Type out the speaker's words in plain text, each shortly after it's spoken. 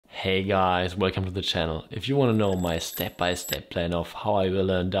Hey guys, welcome to the channel. If you want to know my step-by-step plan of how I will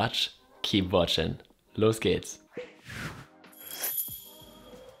learn Dutch, keep watching. Los geht's!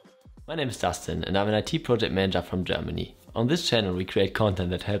 My name is Dustin and I'm an IT project manager from Germany. On this channel we create content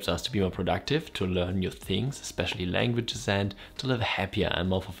that helps us to be more productive, to learn new things, especially languages, and to live a happier and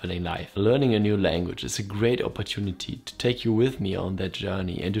more fulfilling life. Learning a new language is a great opportunity to take you with me on that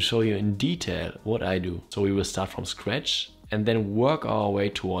journey and to show you in detail what I do. So we will start from scratch and then work our way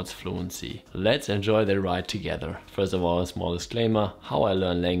towards fluency. Let's enjoy the ride together. First of all, a small disclaimer, how I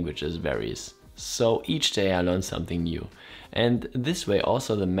learn languages varies. So each day I learn something new. And this way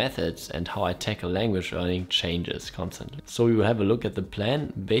also the methods and how I tackle language learning changes constantly. So we will have a look at the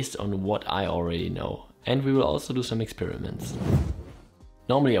plan based on what I already know. And we will also do some experiments.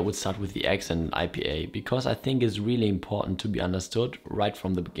 Normally I would start with the accent and IPA because I think it's really important to be understood right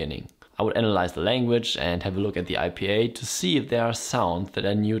from the beginning. I would analyze the language and have a look at the IPA to see if there are sounds that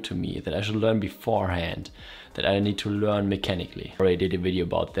are new to me, that I should learn beforehand, that I need to learn mechanically. I already did a video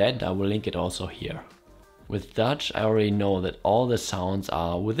about that, I will link it also here. With Dutch, I already know that all the sounds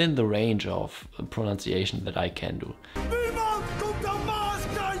are within the range of pronunciation that I can do.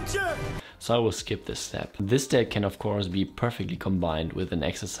 So I will skip this step. This step can of course be perfectly combined with an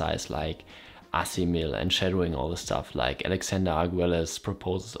exercise like assimil and shadowing all the stuff like Alexander Arguelles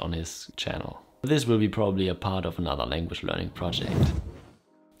proposes on his channel. This will be probably a part of another language learning project.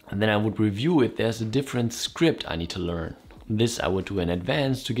 And then I would review if there's a different script I need to learn. This I would do in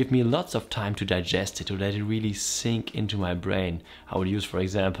advance to give me lots of time to digest it, to let it really sink into my brain. I would use, for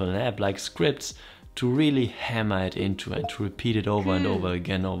example, an app like Scripts to really hammer it into and to repeat it over and over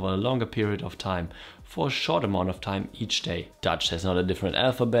again over a longer period of time for a short amount of time each day. Dutch has not a different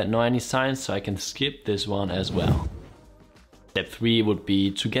alphabet nor any signs, so I can skip this one as well. Step 3 would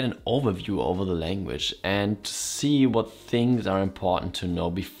be to get an overview over the language and to see what things are important to know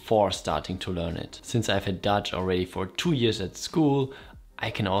before starting to learn it. Since I've had Dutch already for 2 years at school, I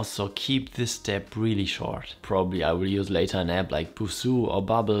can also keep this step really short. Probably I will use later an app like Busuu or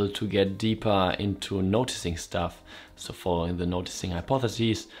Babbel to get deeper into noticing stuff, so following the noticing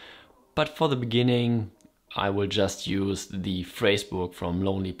hypotheses. But for the beginning, I will just use the phrasebook from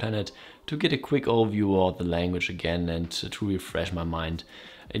Lonely Planet to get a quick overview of the language again and to refresh my mind.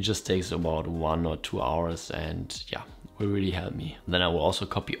 It just takes about 1 or 2 hours and yeah, will really help me. Then I will also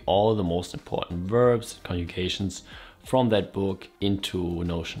copy all the most important verbs and conjugations from that book into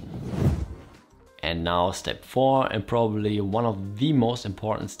Notion. And now step 4, and probably one of the most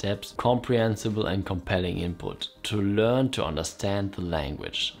important steps, comprehensible and compelling input, to learn to understand the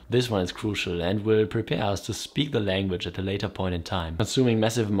language. This one is crucial and will prepare us to speak the language at a later point in time. Consuming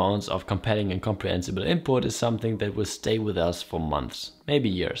massive amounts of compelling and comprehensible input is something that will stay with us for months, maybe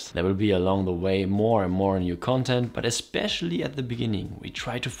years. There will be along the way more and more new content, but especially at the beginning, we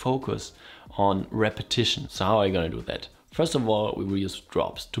try to focus on repetition. So how are you going to do that? First of all, we will use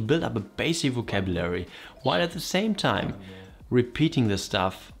drops to build up a basic vocabulary, while at the same time repeating the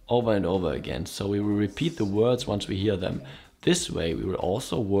stuff over and over again. So we will repeat the words once we hear them. This way we will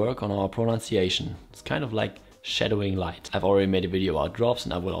also work on our pronunciation. It's kind of like shadowing light. I've already made a video about drops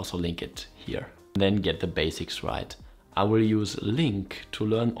and I will also link it here. Then get the basics right. I will use LingQ to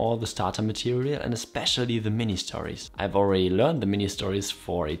learn all the starter material and especially the mini stories. I've already learned the mini stories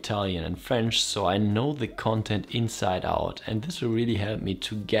for Italian and French, so I know the content inside out, and this will really help me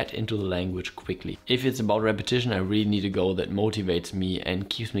to get into the language quickly. If it's about repetition, I really need a goal that motivates me and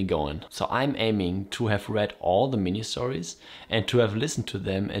keeps me going. So I'm aiming to have read all the mini stories and to have listened to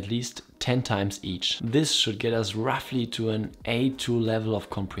them at least 10 times each. This should get us roughly to an A2 level of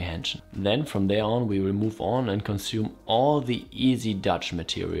comprehension. Then from there on we will move on and consume all the easy Dutch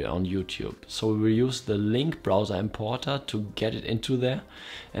material on YouTube. So we will use the LingQ browser importer to get it into there,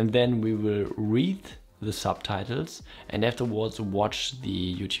 and then we will read the subtitles and afterwards watch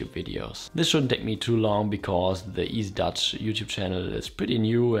the YouTube videos. This shouldn't take me too long because the Easy Dutch YouTube channel is pretty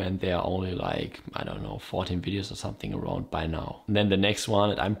new and there are only like, I don't know, 14 videos or something around by now. And then the next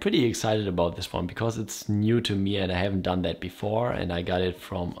one, I'm pretty excited about this one because it's new to me and I haven't done that before, and I got it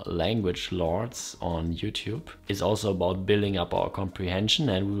from Language Lords on YouTube. It's also about building up our comprehension,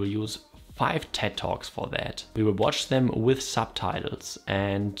 and we will use 5 TED Talks for that. We will watch them with subtitles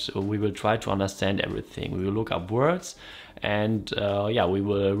and we will try to understand everything. We will look up words and yeah, we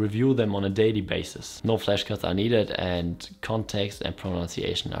will review them on a daily basis. No flashcards are needed and context and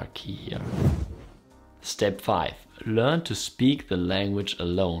pronunciation are key here. Step 5. learn to speak the language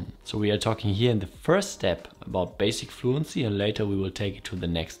alone. So we are talking here in the first step about basic fluency, and later we will take it to the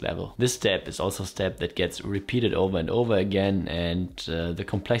next level. This step is also a step that gets repeated over and over again, and the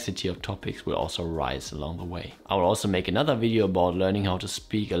complexity of topics will also rise along the way. I will also make another video about learning how to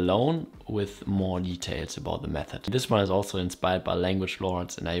speak alone with more details about the method. This one is also inspired by Language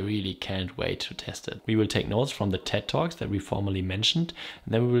Lords, and I really can't wait to test it. We will take notes from the TED Talks that we formerly mentioned,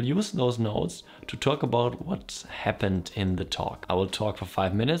 and then we will use those notes to talk about what happened in the talk. I will talk for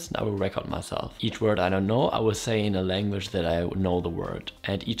 5 minutes and I will record myself. Each word I don't know, I will say in a language that I know the word.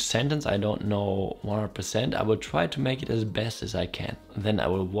 And each sentence I don't know 100%, I will try to make it as best as I can. Then I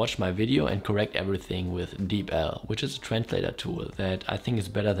will watch my video and correct everything with DeepL, which is a translator tool that I think is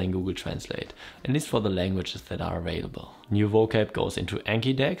better than Google Translate, at least for the languages that are available. New vocab goes into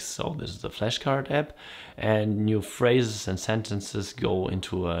Anki Dex, so this is the flashcard app, and new phrases and sentences go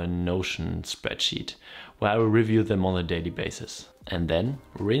into a Notion spreadsheet, where I will review them on a daily basis. And then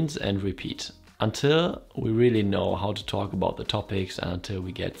rinse and repeat until we really know how to talk about the topics and until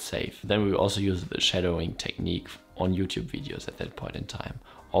we get safe. Then we will also use the shadowing technique on YouTube videos at that point in time.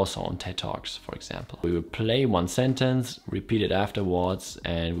 Also on TED Talks, for example. We will play one sentence, repeat it afterwards,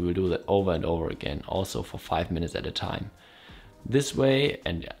 and we will do that over and over again, also for 5 minutes at a time. This way,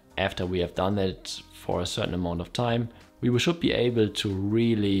 and after we have done that for a certain amount of time, we should be able to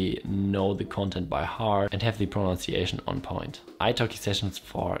really know the content by heart and have the pronunciation on point. italki sessions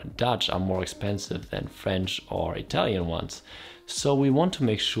for Dutch are more expensive than French or Italian ones, so we want to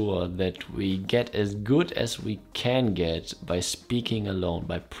make sure that we get as good as we can get by speaking alone,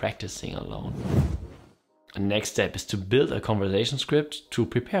 by practicing alone. The next step is to build a conversation script to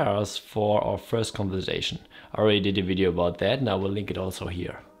prepare us for our first conversation. I already did a video about that and I will link it also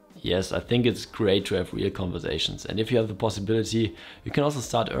here. Yes, I think it's great to have real conversations, and if you have the possibility, you can also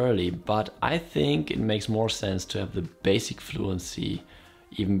start early, but I think it makes more sense to have the basic fluency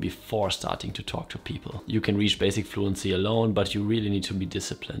even before starting to talk to people. You can reach basic fluency alone, but you really need to be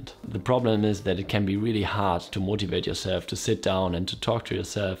disciplined. The problem is that it can be really hard to motivate yourself to sit down and to talk to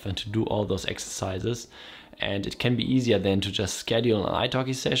yourself and to do all those exercises, and it can be easier then to just schedule an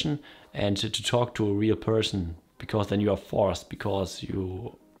italki session and to talk to a real person, because then you are forced, because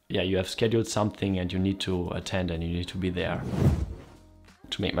you have scheduled something and you need to attend and you need to be there.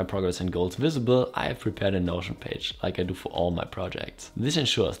 To make my progress and goals visible, I have prepared a Notion page, like I do for all my projects. This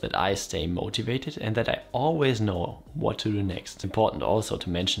ensures that I stay motivated and that I always know what to do next. Important also to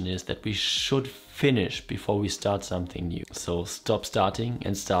mention is that we should finish before we start something new. So stop starting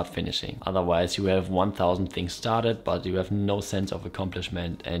and start finishing. Otherwise you have 1000 things started, but you have no sense of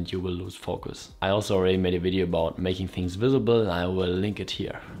accomplishment and you will lose focus. I also already made a video about making things visible and I will link it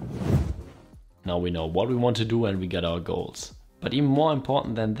here. Now we know what we want to do and we got our goals. But even more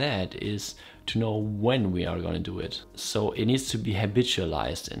important than that is to know when we are going to do it. So it needs to be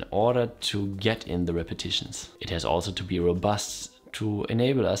habitualized in order to get in the repetitions. It has also to be robust to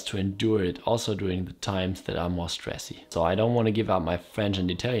enable us to endure it also during the times that are more stressy. So I don't want to give up my French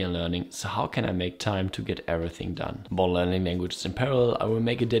and Italian learning, so how can I make time to get everything done? About learning languages in parallel, I will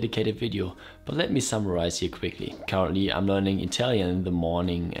make a dedicated video, but let me summarize here quickly. Currently I'm learning Italian in the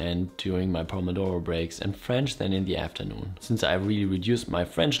morning and during my Pomodoro breaks, and French then in the afternoon. Since I've really reduced my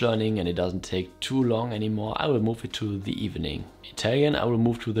French learning and it doesn't take too long anymore, I will move it to the evening. Italian I will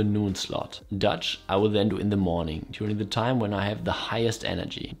move to the noon slot. Dutch I will then do in the morning, during the time when I have the highest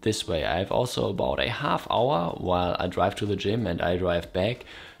energy. This way I have also about a half hour while I drive to the gym and I drive back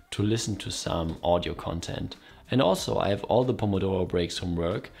to listen to some audio content. And also I have all the Pomodoro breaks from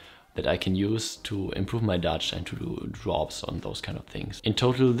work that I can use to improve my Dutch and to do drops on those kind of things. In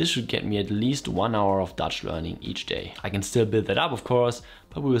total, this should get me at least 1 hour of Dutch learning each day. I can still build that up, of course,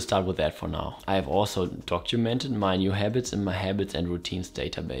 but we will start with that for now. I have also documented my new habits in my habits and routines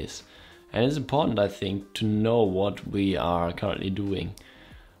database. And it's important, I think, to know what we are currently doing,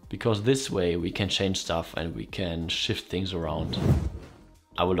 because this way we can change stuff and we can shift things around.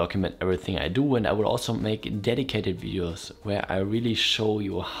 I will document everything I do, and I will also make dedicated videos where I really show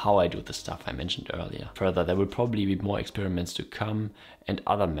you how I do the stuff I mentioned earlier. Further, there will probably be more experiments to come and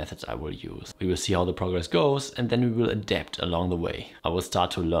other methods I will use. We will see how the progress goes and then we will adapt along the way. I will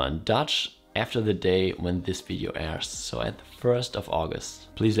start to learn Dutch after the day when this video airs, so at the 1st of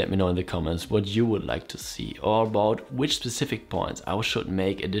August. Please let me know in the comments what you would like to see or about which specific points I should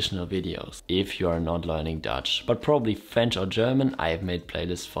make additional videos. If you are not learning Dutch, but probably French or German, I have made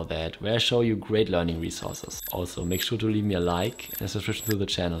playlists for that where I show you great learning resources. Also make sure to leave me a like and a subscription to the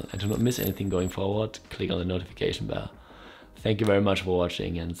channel, and to not miss anything going forward, click on the notification bell. Thank you very much for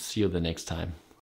watching and see you the next time.